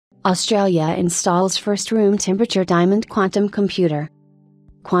Australia installs first room temperature diamond quantum computer.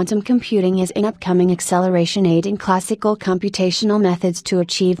 Quantum computing is an upcoming acceleration aid in classical computational methods to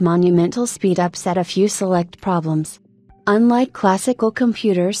achieve monumental speedups at a few select problems. Unlike classical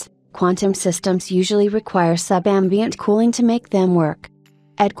computers, quantum systems usually require subambient cooling to make them work.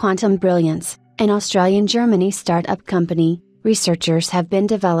 At Quantum Brilliance, an Australian-Germany startup company, researchers have been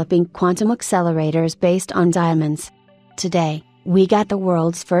developing quantum accelerators based on diamonds. Today, we got the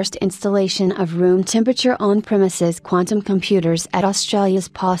world's first installation of room temperature on-premises quantum computers at Australia's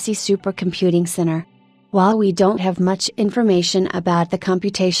Posse Supercomputing Centre. While we don't have much information about the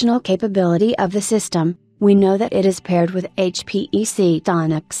computational capability of the system, we know that it is paired with HPE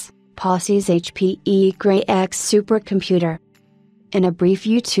Dynix, Posse's HPE Grey X supercomputer. In a brief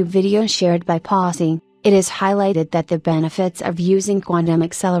YouTube video shared by Posse, it is highlighted that the benefits of using quantum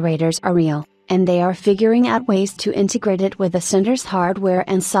accelerators are real, and they are figuring out ways to integrate it with the center's hardware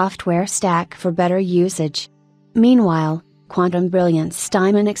and software stack for better usage. Meanwhile, Quantum Brilliance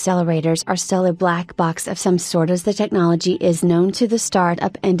diamond accelerators are still a black box of some sort, as the technology is known to the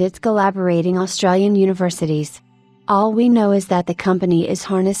startup and its collaborating Australian universities. All we know is that the company is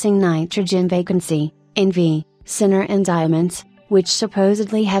harnessing nitrogen vacancy, NV, center and diamonds, which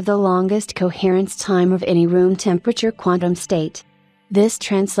supposedly have the longest coherence time of any room temperature quantum state. This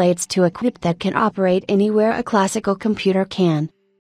translates to a chip that can operate anywhere a classical computer can,